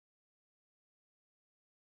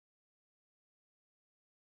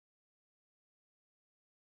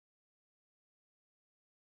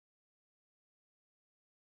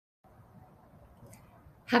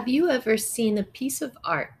Have you ever seen a piece of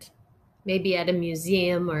art, maybe at a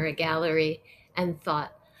museum or a gallery, and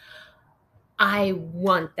thought, I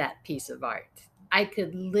want that piece of art? I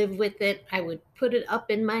could live with it. I would put it up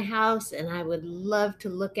in my house and I would love to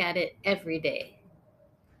look at it every day.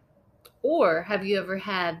 Or have you ever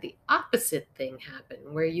had the opposite thing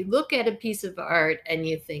happen where you look at a piece of art and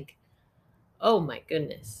you think, oh my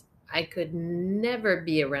goodness, I could never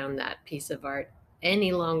be around that piece of art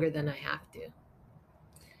any longer than I have to?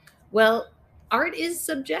 Well, art is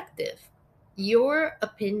subjective. Your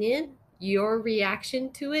opinion, your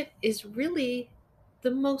reaction to it is really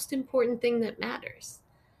the most important thing that matters.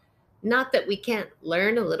 Not that we can't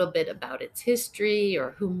learn a little bit about its history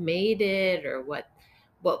or who made it or what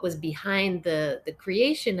was behind the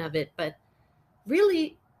creation of it, but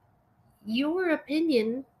really your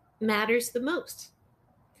opinion matters the most.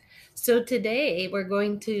 So today we're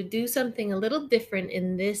going to do something a little different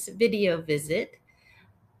in this video visit,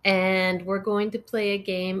 and we're going to play a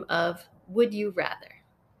game of Would You Rather.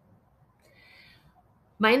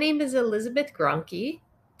 My name is Elizabeth Gronke.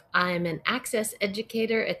 I'm an access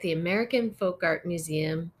educator at the American Folk Art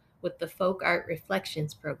Museum with the Folk Art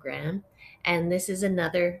Reflections program, and this is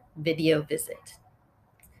another video visit.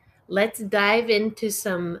 Let's dive into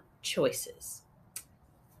some choices.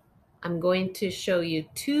 I'm going to show you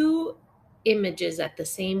two images at the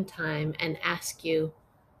same time and ask you,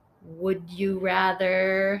 would you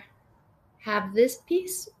rather have this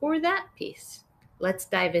piece or that piece? Let's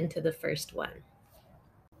dive into the first one.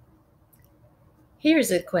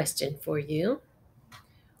 Here's a question for you.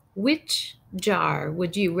 Which jar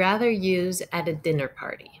would you rather use at a dinner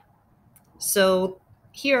party? So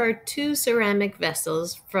here are two ceramic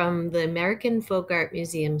vessels from the American Folk Art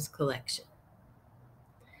Museum's collection.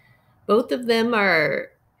 Both of them are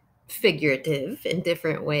figurative in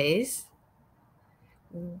different ways.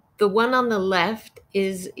 The one on the left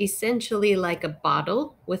is essentially like a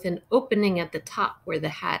bottle with an opening at the top where the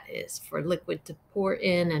hat is for liquid to pour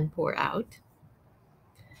in and pour out.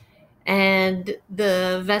 And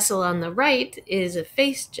the vessel on the right is a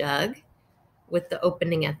face jug with the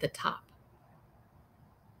opening at the top.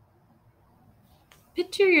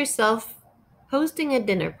 Picture yourself hosting a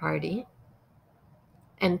dinner party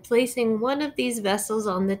and placing one of these vessels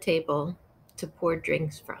on the table to pour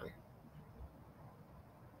drinks from.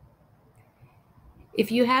 If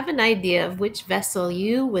you have an idea of which vessel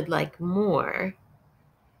you would like more,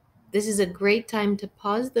 this is a great time to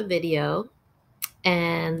pause the video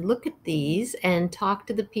and look at these and talk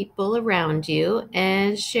to the people around you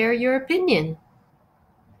and share your opinion.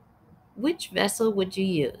 Which vessel would you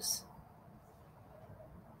use?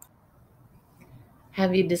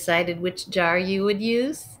 Have you decided which jar you would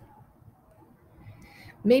use?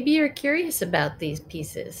 Maybe you're curious about these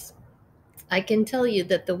pieces. I can tell you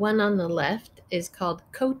that the one on the left is called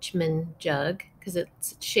Coachman Jug because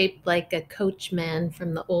it's shaped like a coachman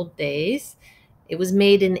from the old days. It was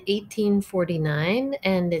made in 1849,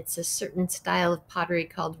 and it's a certain style of pottery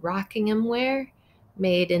called Rockingham ware,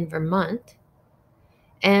 made in Vermont.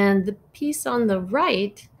 And the piece on the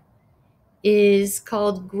right is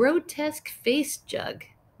called Grotesque Face Jug,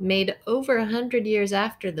 made over 100 years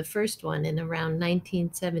after the first one in around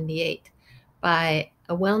 1978 by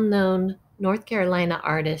a well-known North Carolina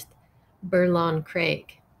artist, Burlon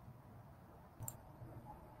Craig.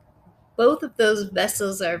 Both of those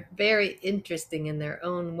vessels are very interesting in their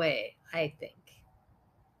own way, I think.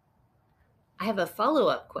 I have a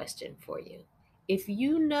follow-up question for you. If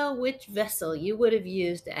you know which vessel you would have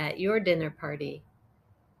used at your dinner party,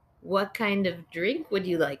 what kind of drink would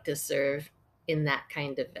you like to serve in that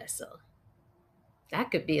kind of vessel?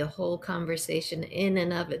 That could be a whole conversation in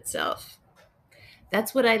and of itself.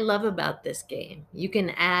 That's what I love about this game. You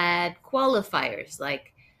can add qualifiers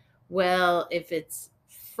like, well, if it's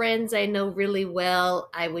friends I know really well,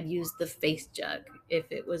 I would use the face jug. If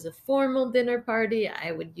it was a formal dinner party,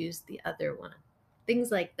 I would use the other one.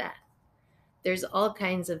 Things like that. There's all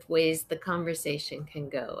kinds of ways the conversation can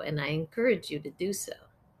go, and I encourage you to do so.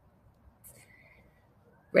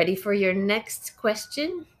 Ready for your next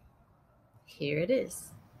question? Here it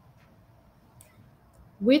is.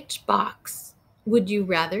 Which box would you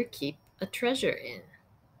rather keep a treasure in?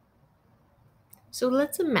 So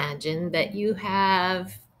let's imagine that you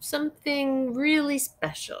have something really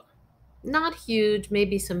special. Not huge,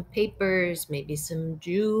 maybe some papers, maybe some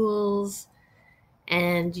jewels,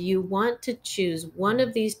 and you want to choose one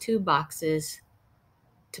of these two boxes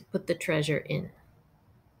to put the treasure in.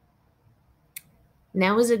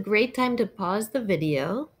 Now is a great time to pause the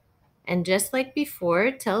video and, just like before,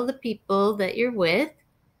 tell the people that you're with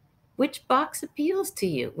which box appeals to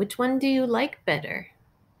you. Which one do you like better?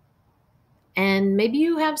 And maybe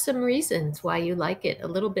you have some reasons why you like it a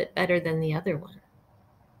little bit better than the other one.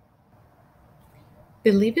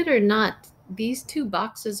 Believe it or not, these two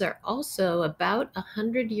boxes are also about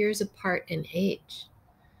 100 years apart in age.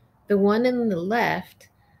 The one in the left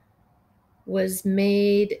was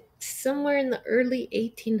made somewhere in the early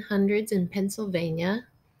 1800s in Pennsylvania,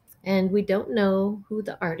 and we don't know who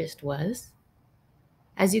the artist was.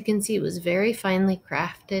 As you can see, it was very finely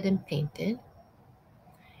crafted and painted.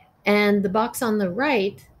 And the box on the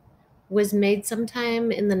right was made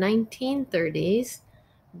sometime in the 1930s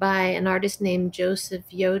by an artist named Joseph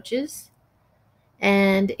Yoges.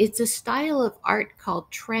 And it's a style of art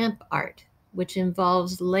called tramp art, which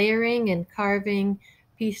involves layering and carving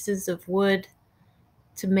pieces of wood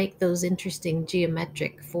to make those interesting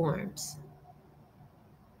geometric forms.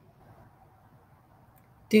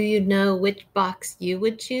 Do you know which box you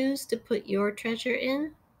would choose to put your treasure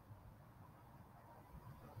in?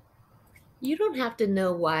 You don't have to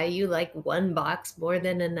know why you like one box more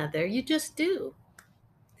than another, you just do.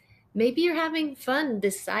 Maybe you're having fun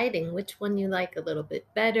deciding which one you like a little bit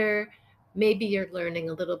better. Maybe you're learning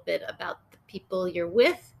a little bit about the people you're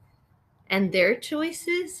with and their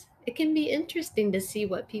choices. It can be interesting to see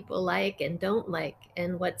what people like and don't like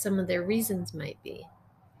and what some of their reasons might be.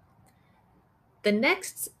 The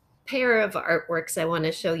next pair of artworks I want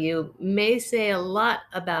to show you may say a lot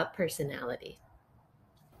about personality.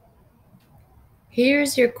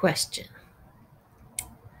 Here's your question.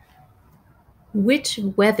 Which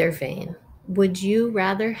weather vane would you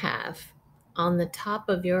rather have on the top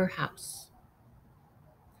of your house?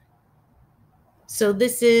 So,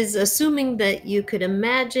 this is assuming that you could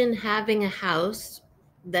imagine having a house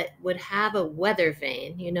that would have a weather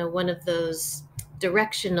vane, one of those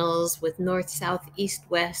directionals with north, south, east,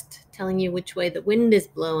 west, telling you which way the wind is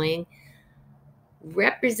blowing,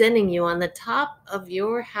 representing you on the top of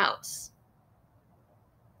your house.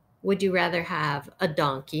 Would you rather have a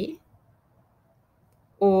donkey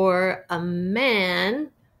or a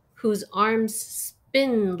man whose arms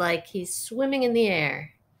spin like he's swimming in the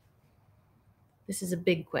air? This is a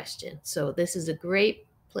big question. So this is a great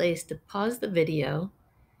place to pause the video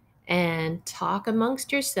and talk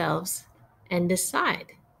amongst yourselves and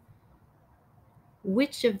decide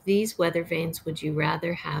which of these weather vanes would you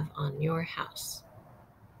rather have on your house.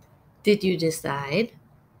 Did you decide?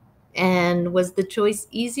 And was the choice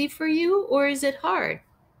easy for you or is it hard?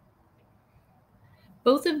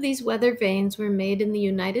 Both of these weather vanes were made in the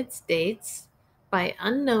United States by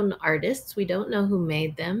unknown artists. We don't know who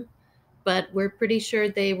made them, but we're pretty sure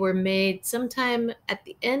they were made sometime at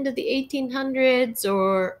the end of the 1800s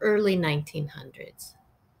or early 1900s.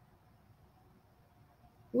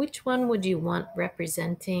 Which one would you want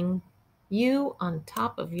representing you on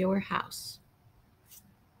top of your house?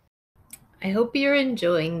 I hope you're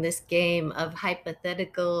enjoying this game of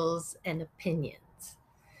hypotheticals and opinions.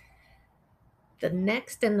 The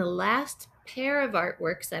next and the last pair of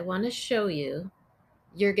artworks I want to show you,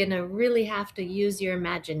 you're going to really have to use your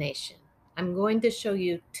imagination. I'm going to show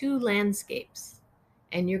you two landscapes,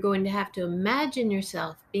 and you're going to have to imagine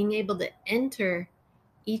yourself being able to enter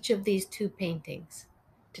each of these two paintings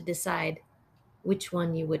to decide which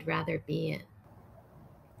one you would rather be in.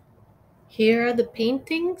 Here are the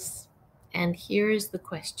paintings, and here's the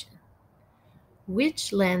question.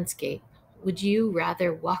 Which landscape would you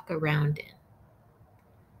rather walk around in?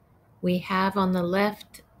 We have on the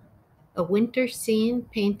left a winter scene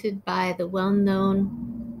painted by the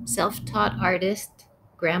well-known self-taught artist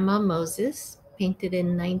Grandma Moses, painted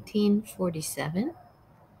in 1947.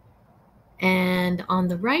 And on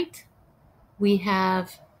the right, we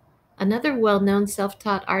have another well-known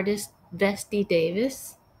self-taught artist, Vesti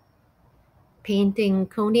Davis, painting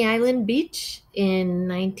Coney Island Beach in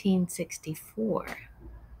 1964.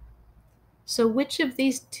 So which of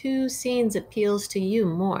these two scenes appeals to you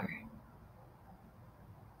more?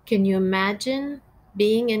 Can you imagine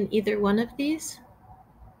being in either one of these?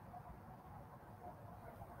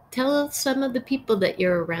 Tell some of the people that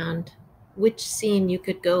you're around which scene you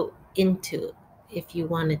could go into if you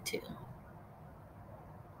wanted to.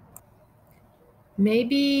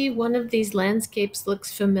 Maybe one of these landscapes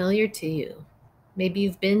looks familiar to you. Maybe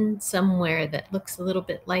you've been somewhere that looks a little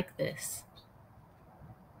bit like this.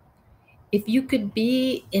 If you could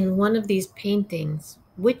be in one of these paintings,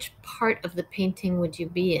 which part of the painting would you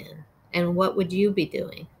be in? And what would you be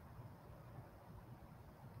doing?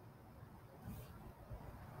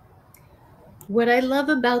 What I love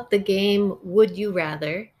about the game Would You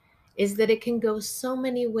Rather is that it can go so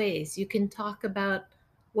many ways. You can talk about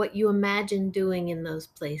what you imagine doing in those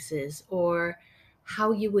places, or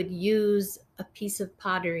how you would use a piece of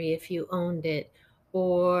pottery if you owned it,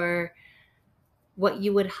 or what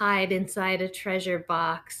you would hide inside a treasure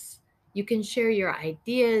box. You can share your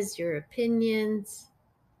ideas, your opinions.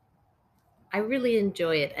 I really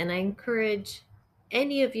enjoy it, and I encourage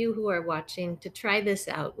any of you who are watching to try this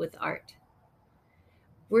out with art.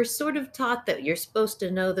 We're sort of taught that you're supposed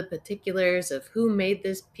to know the particulars of who made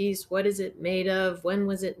this piece, what is it made of, when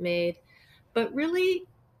was it made, but really,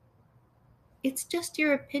 it's just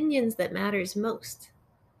your opinions that matters most.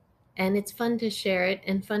 And it's fun to share it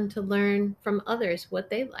and fun to learn from others what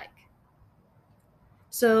they like.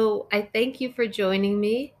 So I thank you for joining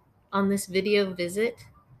me on this video visit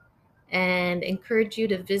and encourage you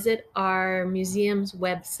to visit our museum's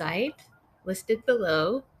website listed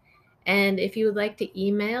below. And if you would like to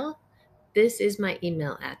email, this is my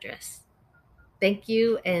email address. Thank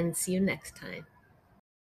you and see you next time.